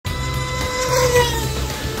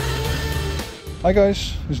Hi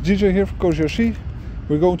guys, it's DJ here from Cozy RC.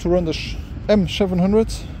 We're going to run this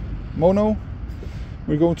M700 Mono.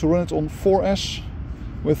 We're going to run it on 4S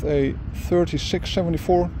with a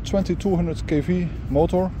 3674 2200 kV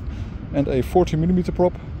motor and a 40mm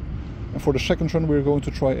prop. And for the second run we're going to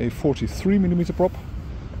try a 43mm prop.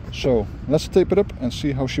 So let's tape it up and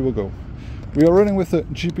see how she will go. We are running with the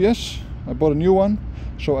GPS. I bought a new one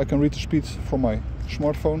so I can read the speed from my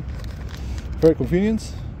smartphone. Very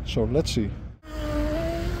convenient. So let's see.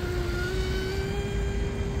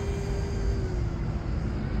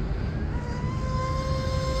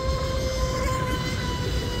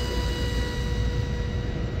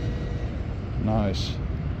 Nice.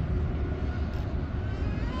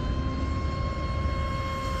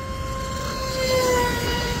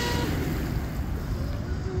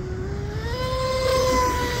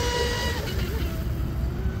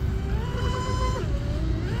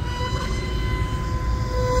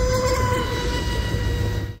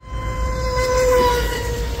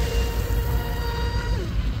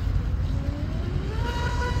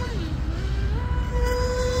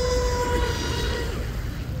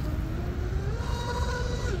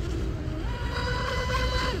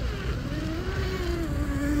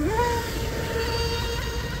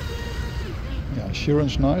 She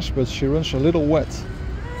runs nice, but she runs a little wet.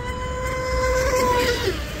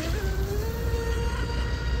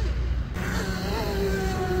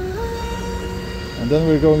 And then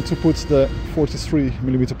we're going to put the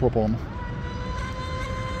 43mm prop on.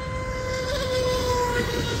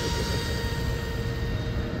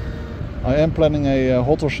 I am planning a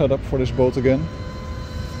hotter setup for this boat again.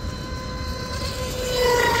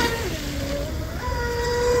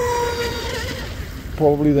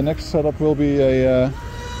 Probably the next setup will be a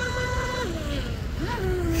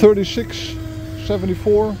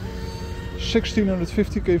 3674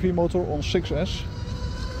 1650 kV motor on 6S.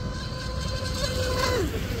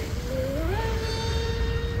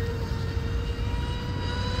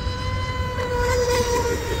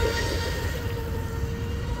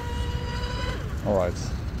 Alright.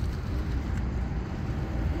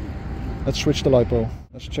 Let's switch the LiPo.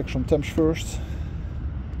 Let's check some temps first.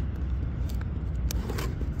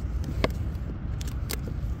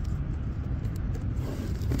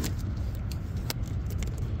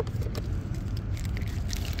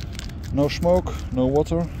 No smoke, no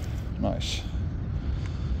water, nice.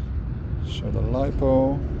 So the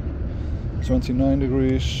LiPo, 29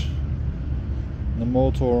 degrees, the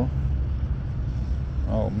motor,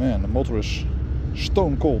 oh man, the motor is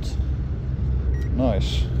stone cold,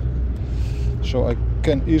 nice. So I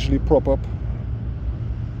can easily prop up.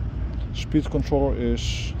 Speed controller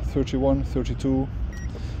is 31, 32,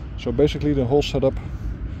 so basically the whole setup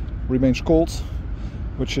remains cold,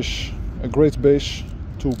 which is a great base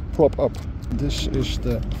to prop up. This is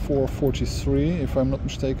the 443 if I'm not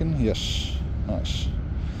mistaken. Yes, nice.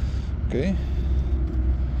 Okay,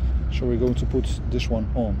 so we're going to put this one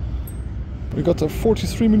on. We got the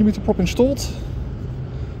 43mm prop installed.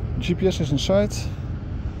 GPS is inside.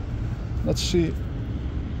 Let's see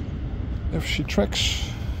if she tracks.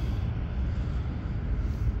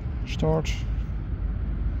 Start.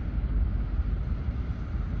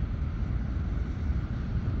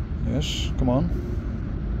 Yes, come on.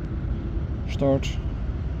 Start.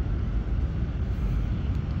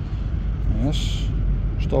 Yes.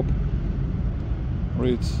 Stop.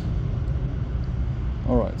 Read.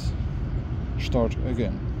 Alright. Start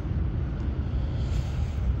again.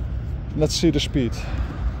 Let's see the speed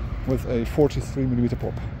with a 43mm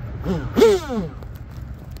prop.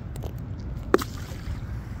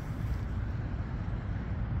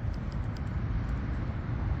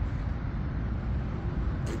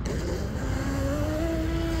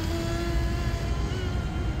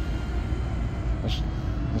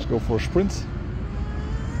 Let's go for a sprint.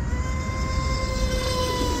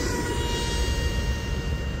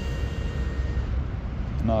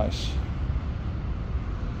 Nice.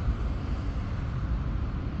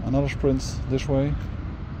 Another sprint this way.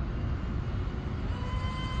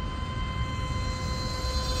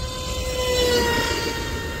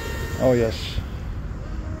 Oh yes.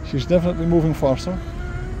 She's definitely moving faster.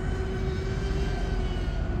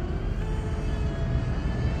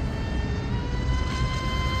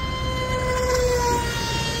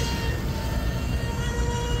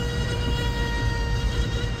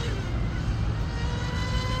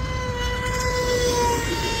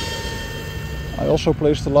 I also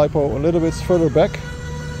placed the LiPo a little bit further back.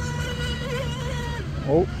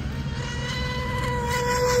 Oh.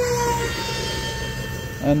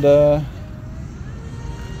 And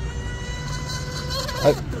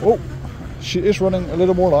oh, she is running a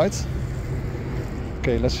little more light.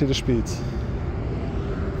 Okay, let's see the speed.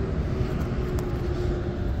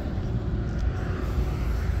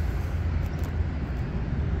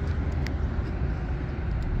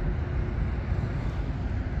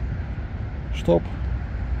 Stop.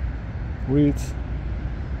 Read.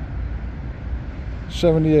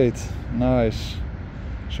 78. Nice.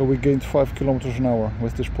 So we gained 5 kilometers an hour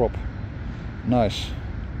with this prop. Nice.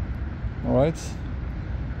 Alright.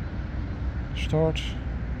 Start.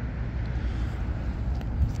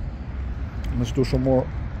 Let's do some more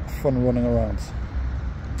fun running around.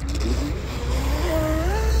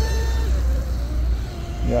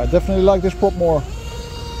 Yeah, I definitely like this prop more.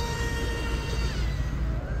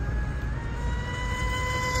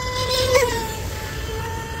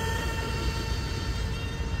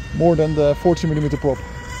 More than the 40mm prop.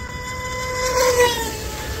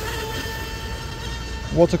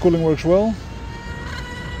 Water cooling works well.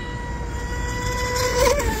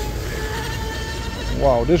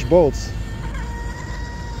 Wow, this boat.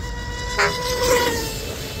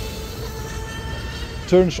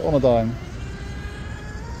 Turns on a dime.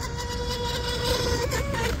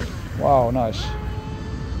 Wow, nice.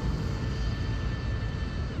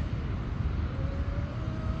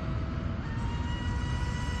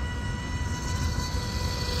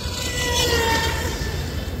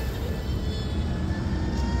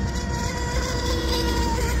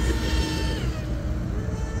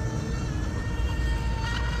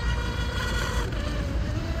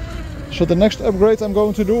 So the next upgrade I'm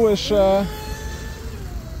going to do is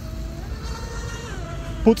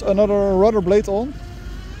put another rudder blade on.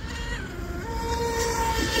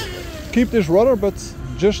 Keep this rudder, but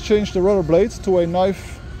just change the rudder blade to a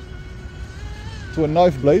knife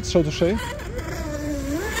blade, so to say.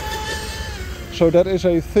 So that is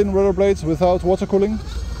a thin rudder blade without water cooling.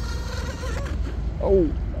 Oh,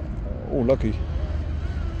 lucky.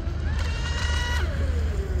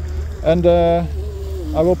 And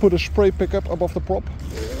I will put a spray pickup above the prop,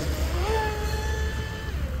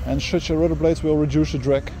 and such a rudder blade will reduce the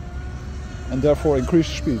drag and therefore increase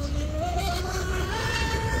the speed.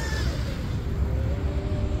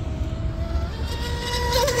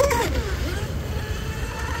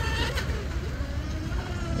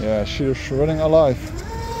 Yeah, she's running alive.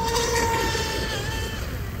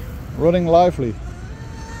 Running lively.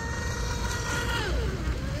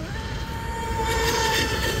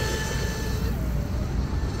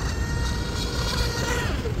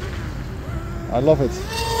 I love it.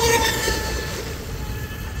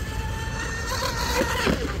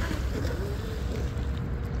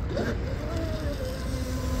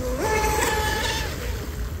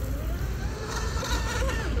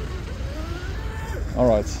 All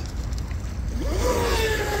right.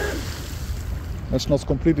 Let's not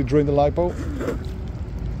completely drain the lipo,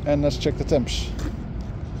 and let's check the temps.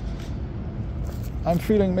 I'm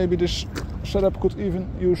feeling maybe this setup could even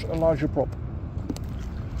use a larger prop.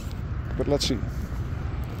 But let's see.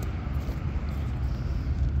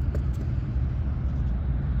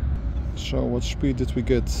 So what speed did we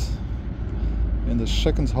get in the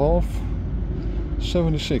second half?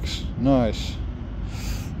 76. Nice.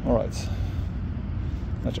 All right.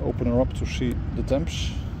 Let's open her up to see the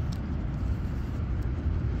temps.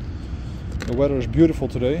 The weather is beautiful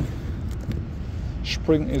today.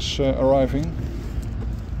 Spring is arriving.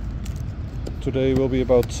 Today will be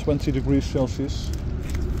about 20 degrees Celsius,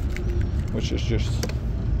 which is just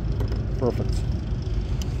perfect.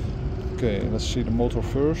 Okay, let's see the motor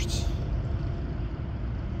first.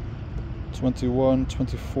 21,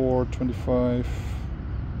 24, 25.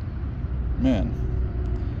 Man.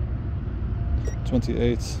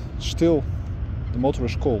 28. Still, the motor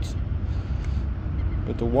is cold.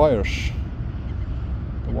 But the wires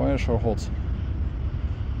are hot.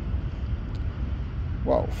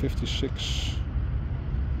 Wow, 56,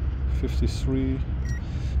 53.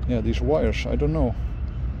 Yeah, these wires, I don't know.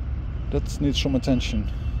 That needs some attention.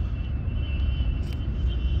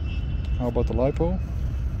 How about the lipo?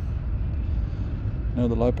 No,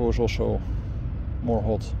 the lipo is also more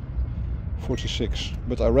hot. 46.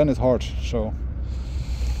 But I ran it hard, so.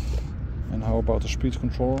 And how about the speed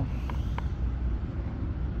controller?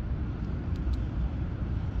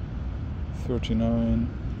 39.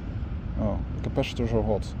 Oh, the capacitors are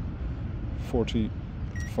hot.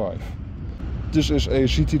 45. This is a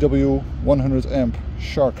ZTW 100 amp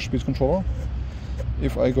Shark speed controller.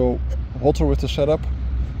 If I go hotter with the setup,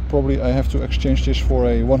 probably I have to exchange this for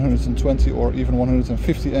a 120 or even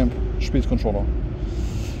 150 amp speed controller.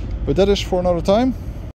 But that is for another time.